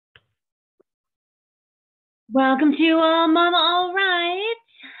Welcome to Mama All Right.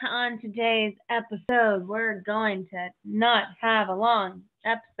 On today's episode, we're going to not have a long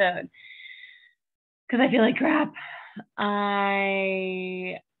episode because I feel like crap.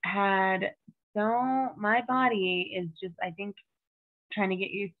 My body is just, I think, trying to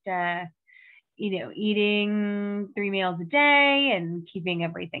get used to, eating 3 meals a day and keeping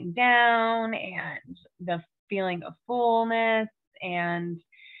everything down and the feeling of fullness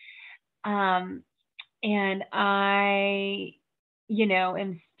um, and I,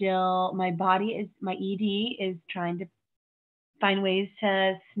 am still, my ED is trying to find ways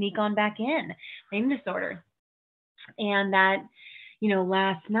to sneak on back in, my eating disorder. And that,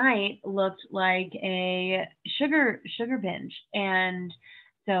 last night looked like a sugar binge. And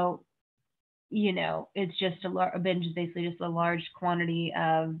so, it's just a binge is basically just a large quantity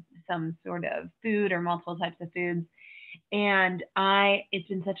of some sort of food or multiple types of foods. And it's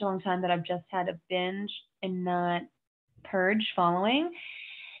been such a long time that I've just had a binge and not purge following.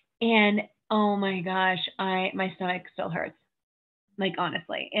 And oh my gosh, my stomach still hurts. Like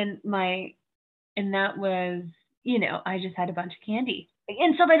honestly. And that was, I just had a bunch of candy.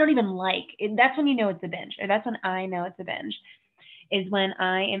 And stuff I don't even like. That's when you know it's a binge, or that's when I know it's a binge, is when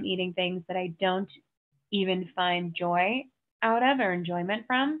I am eating things that I don't even find joy out of or enjoyment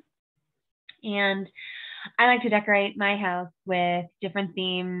from. And I like to decorate my house with different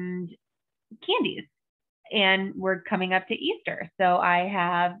themed candies. And we're coming up to Easter. So I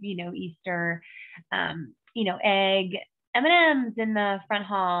have, Easter, egg M&Ms in the front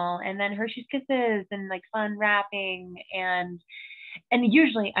hall, and then Hershey's Kisses and like fun wrapping. And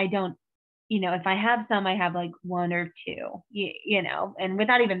usually I don't, if I have some, I have like one or two, and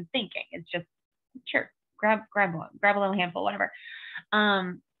without even thinking, it's just, sure, grab one, grab a little handful, whatever.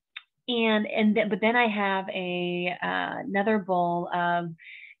 But then I have another bowl of,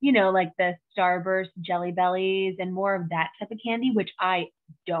 like the Starburst Jelly Bellies and more of that type of candy, which I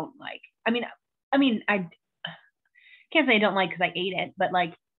don't like. I can't say I don't like because I ate it, but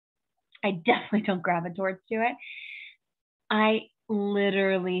like I definitely don't gravitate towards it. I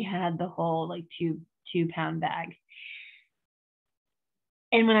literally had the whole like 2 pound bag.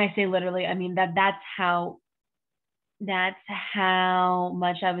 And when I say literally, I mean that's how much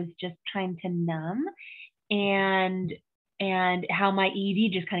I was just trying to numb, and how my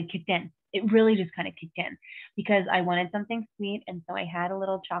ED just kind of kicked in. It really just kind of kicked in because I wanted something sweet, and so I had a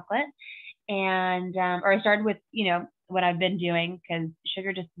little chocolate, and or I started with what I've been doing because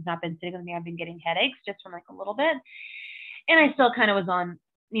sugar just has not been sitting with me. I've been getting headaches just from like a little bit, and I still kind of was on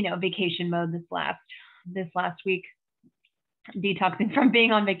vacation mode this last week, detoxing from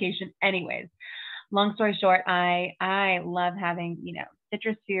being on vacation. Anyways, long story short, I love having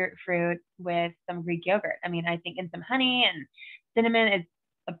citrus fruit with some Greek yogurt. I mean, I think in some honey and cinnamon is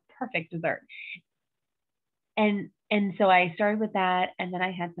a perfect dessert. And so I started with that, and then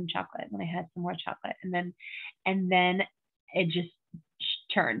I had some chocolate, and I had some more chocolate, and then it just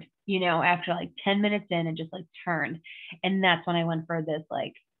turned. After like 10 minutes in, it just like turned, and that's when I went for this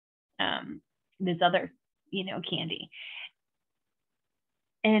like this other candy.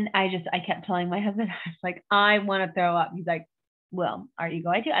 And I kept telling my husband, I was like, I want to throw up. He's like, well, are you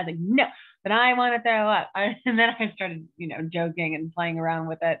going to? I was like, no, but I want to throw up. And then I started, joking and playing around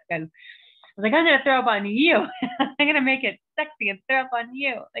with it because I was like, I'm going to throw up on you. I'm going to make it sexy and throw up on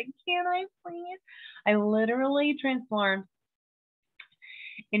you. Like, can I please? I literally transformed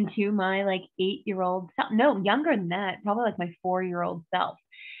into my like 8-year-old self. No, younger than that, probably like my 4-year-old self.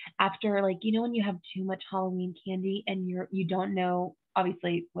 After like, when you have too much Halloween candy and you don't know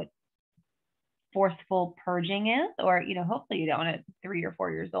obviously what forceful purging is, or hopefully you don't at 3 or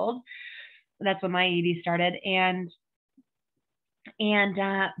 4 years old. That's when my ED started.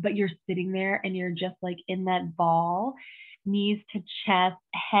 But you're sitting there and you're just like in that ball, knees to chest,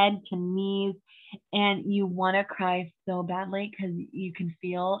 head to knees, and you want to cry so badly because you can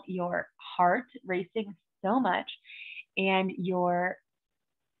feel your heart racing so much, and you're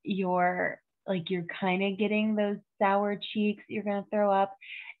you're kind of getting those sour cheeks, you're going to throw up,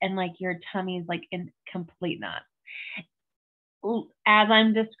 and like your tummy is like in complete knots. As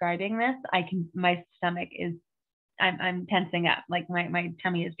I'm describing this, my stomach is, I'm tensing up, like my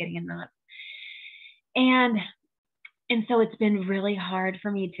tummy is getting in knots. And so it's been really hard for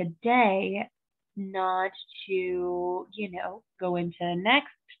me today not to, go into the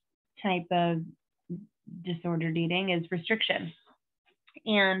next type of disordered eating is restriction.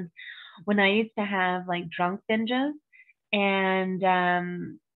 And when I used to have like drunk binges, and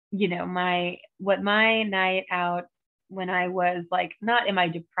my night out when I was like not in my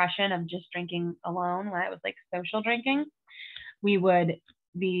depression of just drinking alone, when I was like social drinking, we would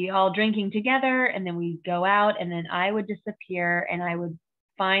be all drinking together, and then we'd go out, and then I would disappear, and I would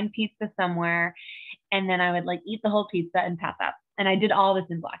find pizza somewhere, and then I would like eat the whole pizza and pass out. And I did all this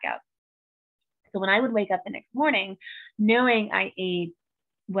in blackout. So when I would wake up the next morning, knowing I ate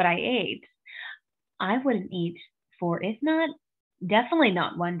what I ate, I wouldn't eat for, if not, definitely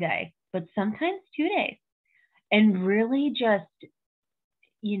not one day, but sometimes 2 days. And really just,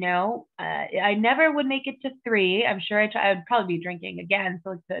 I never would make it to 3. I'm sure I would probably be drinking again.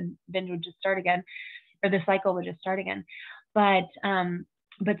 So the binge would just start again, or the cycle would just start again. But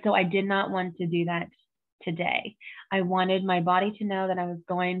so I did not want to do that today. I wanted my body to know that I was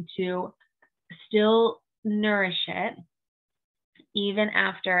going to still nourish it even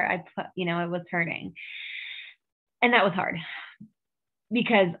after I put, it was hurting. And that was hard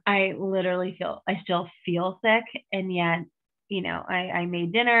because I still feel sick. And yet, I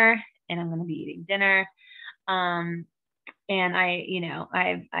made dinner and I'm going to be eating dinner. And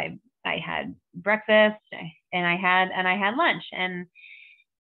I had breakfast and I had lunch, and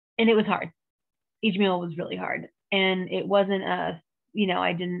it was hard. Each meal was really hard. And it wasn't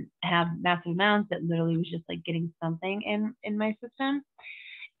I didn't have massive amounts. It literally was just like getting something in my system.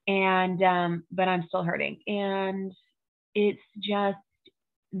 And, but I'm still hurting. And it's just,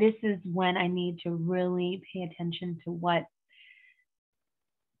 this is when I need to really pay attention to what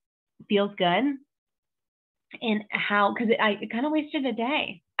feels good and how, because I kind of wasted a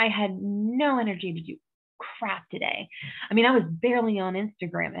day. I had no energy to do crap today. I mean, I was barely on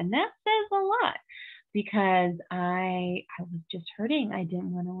Instagram, and that says a lot because I was just hurting. I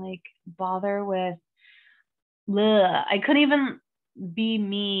didn't want to like bother with, I couldn't even be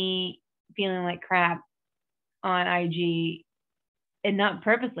me feeling like crap on IG, and not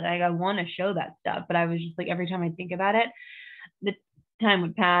purposely. Like, I want to show that stuff, but I was just like, every time I think about it, the time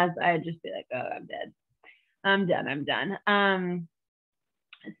would pass. I'd just be like, oh, I'm dead. I'm done.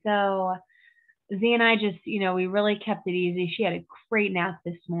 So Z and I just, we really kept it easy. She had a great nap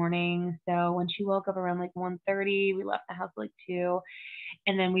this morning. So when she woke up around like 1:30, we left the house like 2,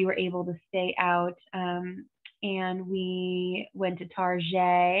 and then we were able to stay out. And we went to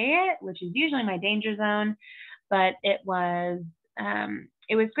Target, which is usually my danger zone, but it was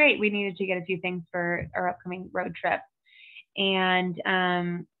great. We needed to get a few things for our upcoming road trip. And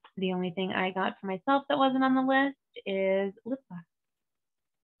the only thing I got for myself that wasn't on the list is lip gloss.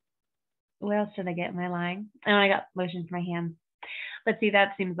 What else did I get? Am I lying? Oh, I got lotion for my hands. But see,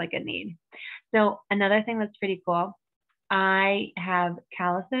 that seems like a need. So another thing that's pretty cool, I have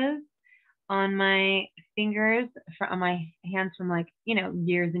calluses on my fingers, on my hands from like,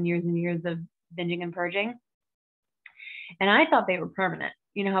 years and years and years of binging and purging. And I thought they were permanent.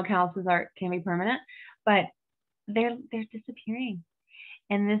 You know how calluses can be permanent, but they're disappearing.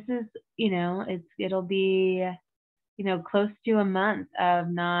 And this is, it'll be, close to a month of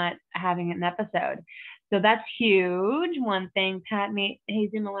not having an episode. So that's huge. One thing, hey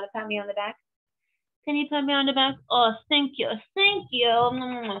Zoom, I want to pat me on the back. Can you pat me on the back? Oh, thank you. Thank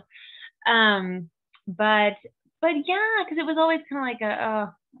you. But yeah, because it was always kind of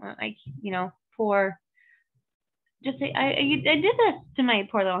like poor. Just I did this to my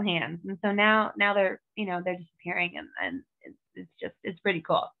poor little hands, and so now they're they're disappearing, and it's pretty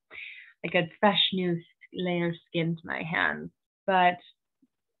cool, like a fresh new layer of skin to my hands. But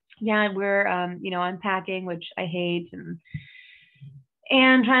yeah, we're unpacking, which I hate, and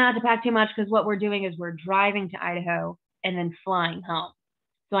try not to pack too much, because what we're doing is we're driving to Idaho and then flying home.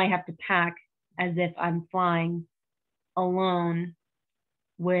 So I have to pack as if I'm flying alone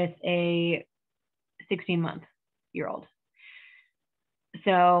with a 16-month-old.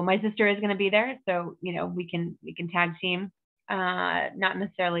 So my sister is going to be there. So, we can tag team, not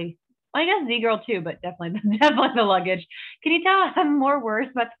necessarily, well, I guess Z-Girl too, but definitely the luggage. Can you tell I'm more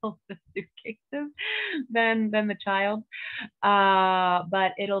worried about the suitcases than the child?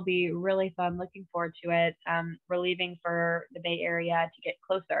 But it'll be really fun. Looking forward to it. We're leaving for the Bay Area to get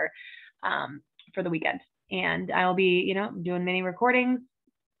closer for the weekend. And I'll be, doing mini recordings,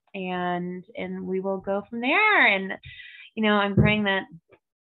 and we will go from there. And,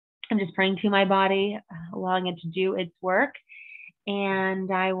 I'm just praying to my body, allowing it to do its work.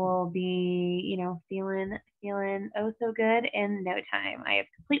 And I will be, feeling oh so good in no time. I have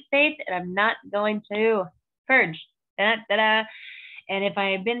complete faith, and I'm not going to purge. Da-da-da-da. And if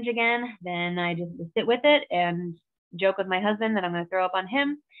I binge again, then I just sit with it and joke with my husband that I'm going to throw up on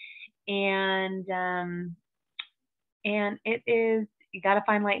him. And it is, you got to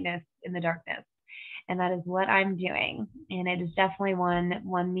find lightness in the darkness. And that is what I'm doing. And it is definitely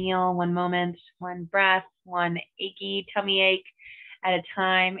one meal, one moment, one breath, one achy tummy ache at a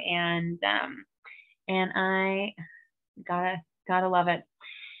time. And I gotta love it.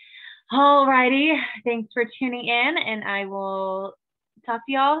 Alrighty. Thanks for tuning in, and I will talk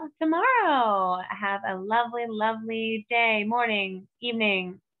to y'all tomorrow. Have a lovely, lovely day, morning,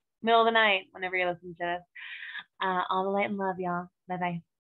 evening, middle of the night, whenever you're listening to this. All the light and love, y'all. Bye bye.